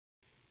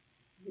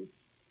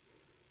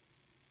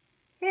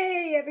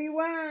Hey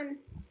everyone,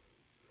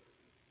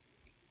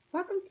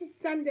 welcome to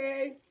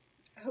Sunday.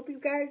 I hope you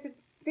guys have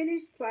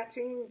finished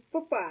watching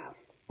football.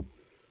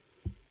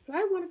 So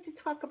I wanted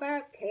to talk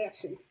about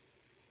passion.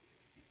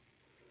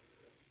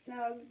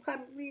 Now, you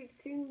probably have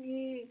seen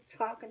me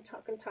talk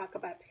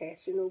about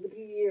passion over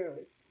the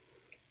years.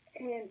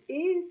 And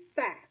in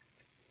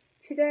fact,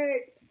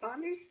 today,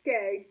 on this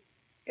day,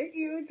 8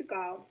 years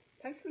ago,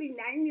 actually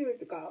 9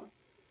 years ago,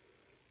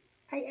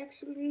 I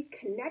actually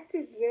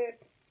connected with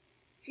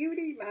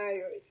Judy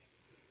Myers.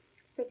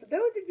 So for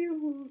those of you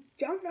who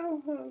don't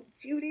know who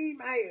Judy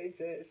Myers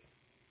is,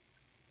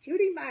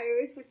 Judy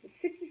Myers was a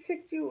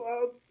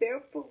 66-year-old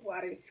barefoot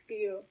water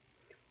skier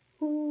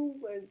who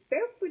was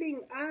barefooting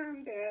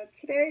on the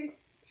Today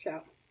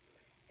Show.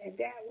 And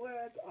that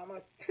was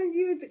almost 10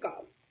 years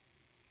ago.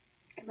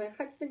 And my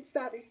husband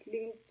saw this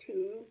link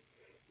to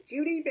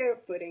Judy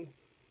barefooting.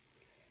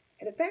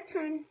 And at that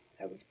time,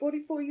 I was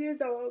 44 years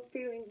old,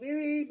 feeling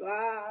really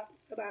blah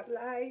about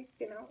life.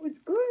 It was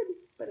good,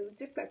 but it was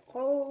just like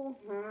cold,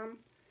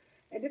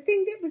 And the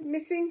thing that was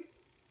missing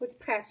was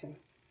passion.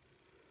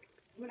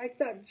 When I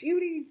saw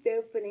Judy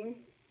barefooting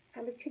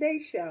on the Today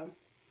Show,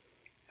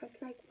 I was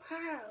like,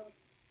 wow,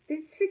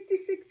 this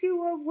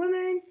 66-year-old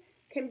woman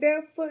can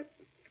barefoot.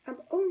 I'm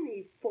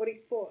only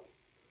 44.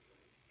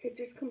 It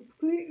just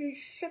completely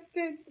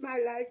shifted my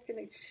life, and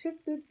it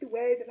shifted the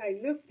way that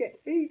I looked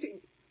at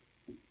aging.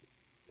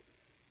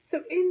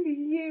 So in the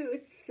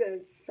years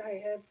since,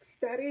 I have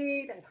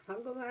studied, I've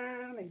hung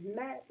around, and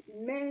met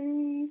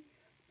many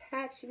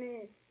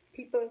passionate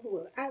people who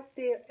are out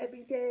there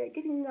every day,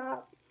 getting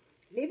up,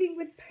 living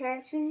with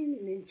passion,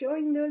 and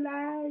enjoying their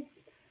lives.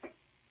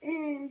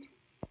 And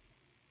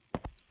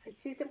I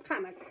see some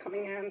comments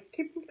coming on.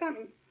 Keep them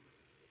coming.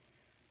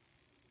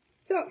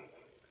 So,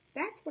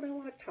 that's what I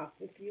want to talk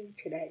with you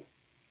today.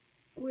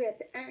 We're at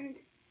the end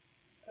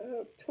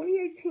of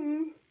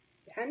 2018,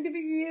 the end of the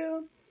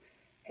year,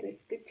 and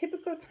it's the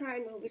typical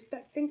time where we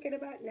start thinking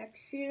about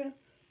next year.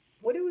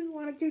 What do we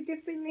want to do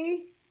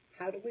differently?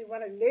 How do we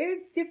want to live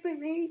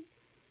differently?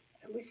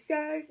 And we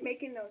start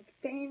making those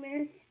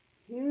famous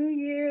New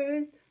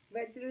Year's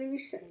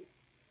resolutions.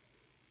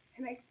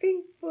 And I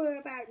think for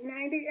about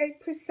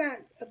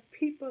 98% of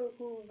people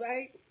who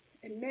write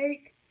and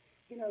make,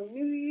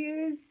 New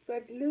Year's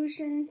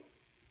resolutions,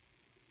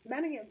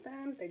 many of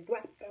them, they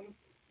drop them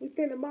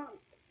within a month.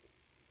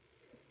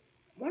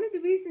 One of the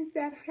reasons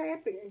that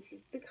happens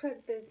is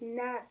because there's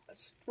not a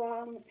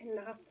strong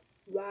enough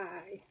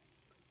why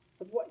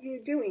of what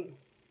you're doing.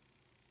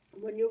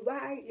 When your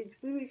why is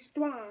really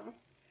strong,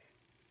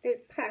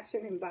 there's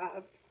passion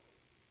involved.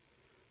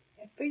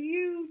 And for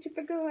you to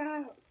figure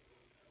out,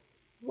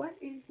 what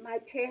is my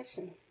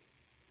passion?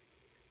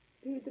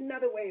 There's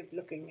another way of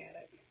looking at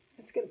it.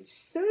 Instead of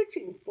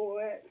searching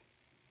for it,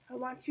 I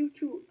want you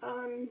to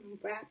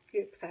unwrap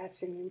your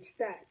passion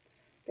instead.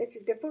 That's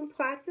a different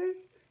process.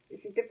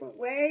 It's a different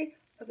way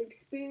of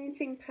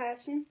experiencing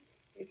passion.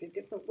 It's a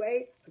different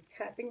way of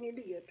tapping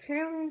into your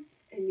talents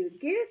and your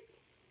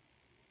gifts.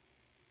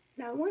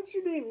 Now, I want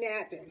you to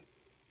imagine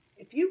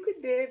if you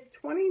could live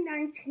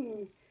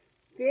 2019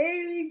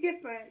 very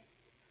different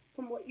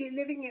from what you're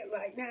living it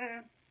right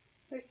now.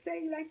 Let's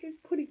say life is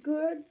pretty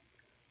good.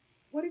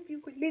 What if you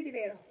could live it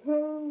at a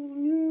whole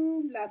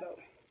new level?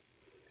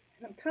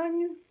 And I'm telling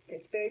you,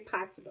 it's very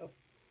possible.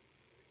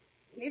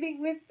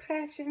 Living with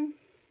passion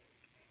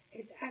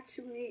is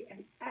actually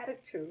an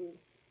attitude.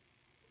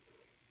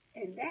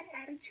 And that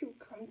attitude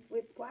comes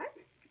with what?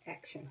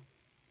 Action.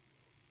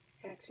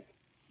 Action.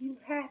 You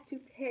have to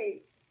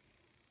take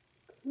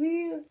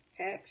clear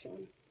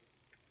action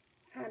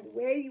on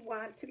where you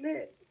want to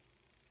live.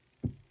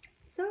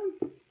 So,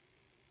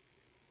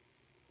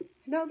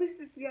 no, this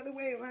is the other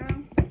way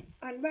around.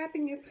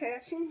 Unwrapping your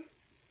passion.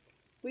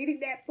 Reading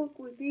that book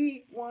would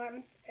be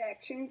one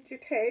action to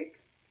take.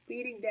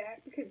 Reading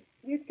that, because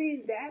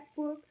within that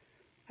book,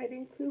 I've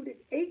included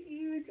 8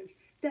 years of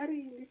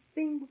studying this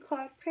thing we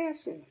call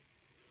passion.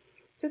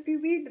 So if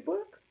you read the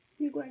book,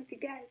 you're going to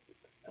get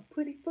a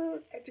pretty full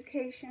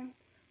education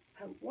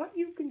on what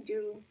you can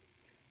do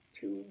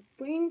to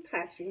bring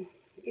passion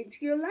into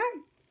your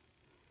life.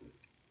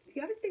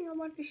 The other thing I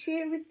want to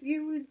share with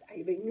you is I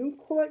have a new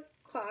course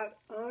called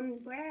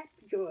Unwrap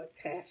Your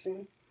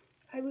Passion.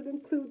 I will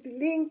include the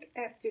link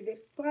after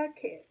this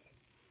broadcast.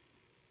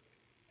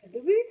 And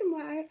the reason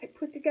why I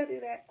put together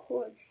that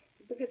course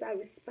is because I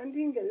was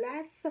spending the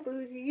last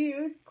several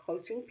years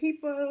coaching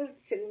people,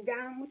 sitting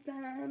down with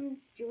them,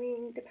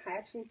 doing the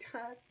passion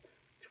test,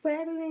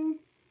 traveling,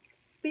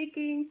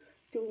 speaking,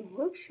 doing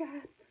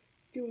workshops,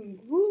 doing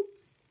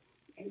groups,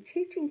 and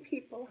teaching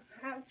people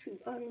how to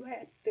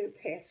unwrap their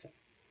passion.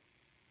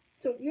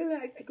 So if you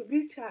like, I could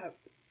reach out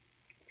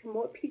to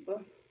more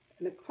people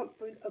in the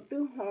comfort of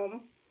their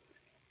home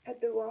at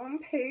their own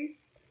pace,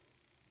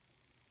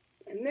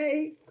 and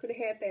they could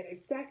have that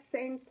exact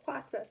same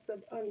process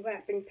of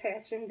unwrapping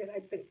passion that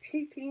I've been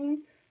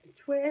teaching and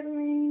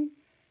traveling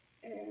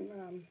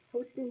and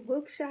hosting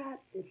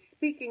workshops and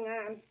speaking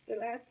on the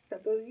last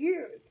several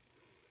years.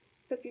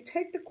 So if you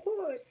take the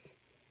course,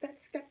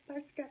 that's step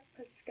by step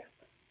by step.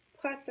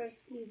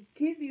 process will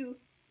give you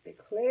the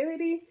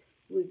clarity,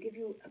 will give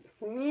you a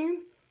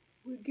plan,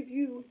 will give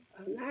you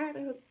a lot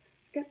of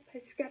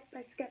step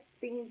by step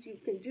things you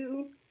can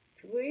do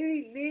to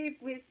really live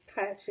with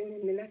passion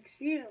in the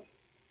next year.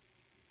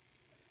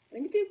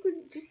 And if you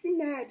could just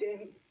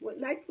imagine what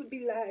life would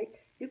be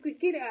like, you could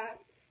get up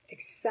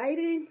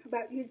excited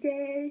about your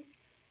day,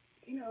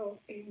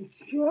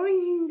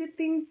 enjoying the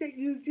things that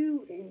you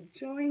do,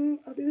 enjoying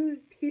other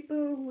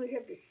people who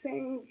have the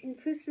same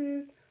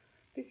interests,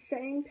 the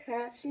same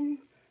passion,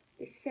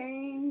 the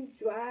same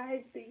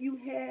drive that you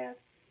have.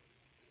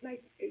 Life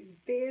is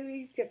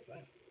very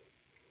different.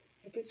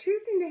 If you're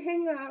choosing to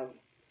hang out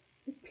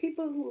with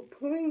people who are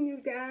pulling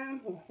you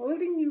down, who are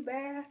holding you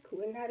back,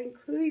 who are not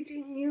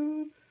encouraging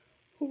you,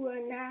 who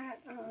are not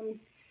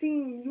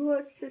seeing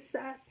your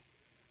success,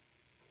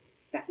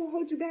 that will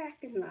hold you back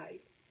in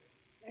life.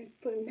 And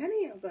for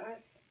many of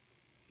us,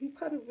 you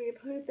probably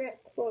have heard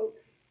that quote,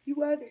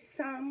 you are the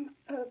sum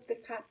of the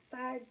top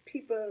 5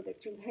 people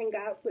that you hang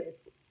out with.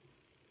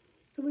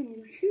 So when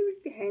you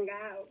choose to hang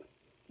out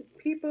with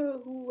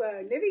people who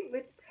are living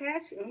with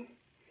passion,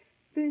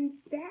 then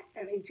that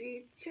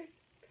energy is just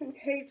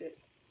contagious.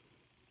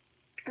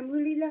 I'm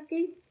really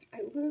lucky. I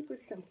work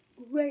with some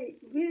great,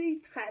 really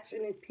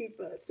passionate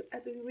people. So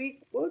every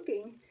week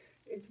working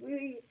is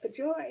really a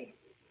joy.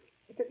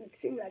 It doesn't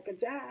seem like a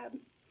job.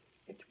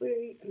 It's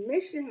really a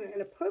mission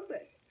and a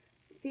purpose.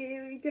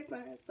 Very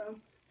different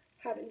from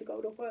having to go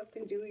to work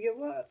and do your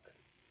work.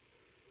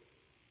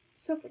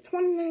 So for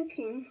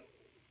 2019,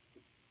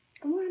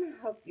 I want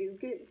to help you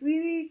get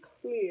really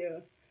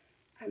clear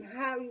on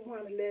how you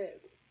want to live.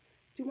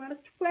 Do you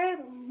want to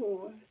travel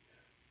more?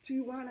 Do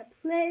you want to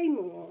play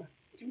more?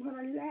 Do you want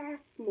to laugh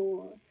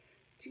more?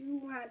 Do you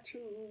want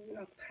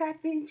to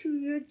tap into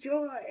your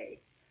joy?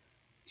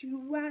 Do you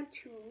want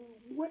to,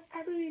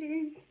 whatever it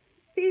is,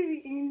 fill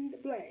in the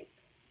blank.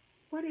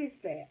 What is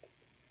that?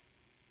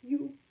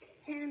 You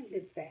can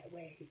live that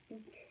way.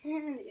 You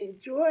can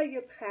enjoy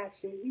your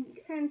passion. You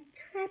can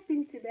tap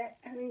into that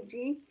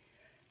energy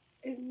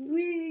and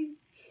really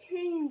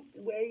change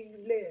the way you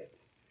live.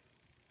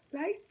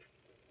 Life,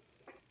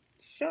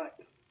 short.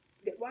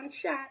 Get one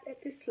shot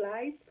at this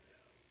life.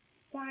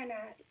 Why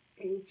not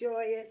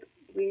enjoy it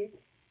with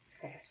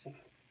passion?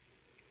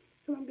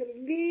 So I'm going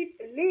to leave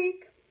a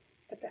link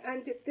at the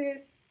end of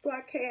this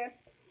broadcast.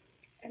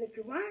 And if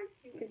you want,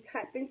 you can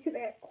tap into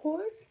that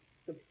course,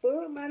 the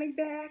full money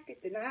back.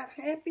 If you're not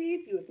happy,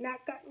 if you have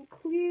not gotten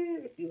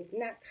clear, if you have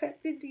not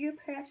tapped into your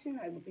passion,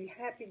 I would be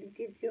happy to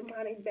give your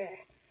money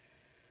back.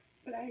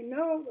 But I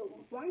know that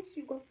once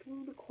you go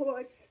through the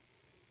course,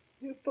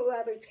 you're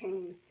forever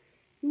changed.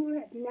 You will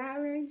have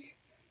knowledge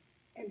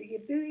and the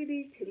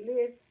ability to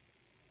live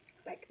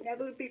like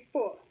never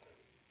before.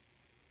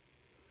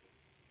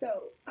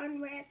 So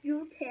unwrap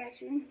your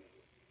passion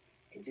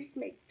and just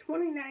make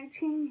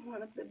 2019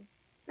 one of the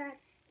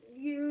best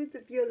years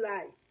of your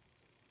life.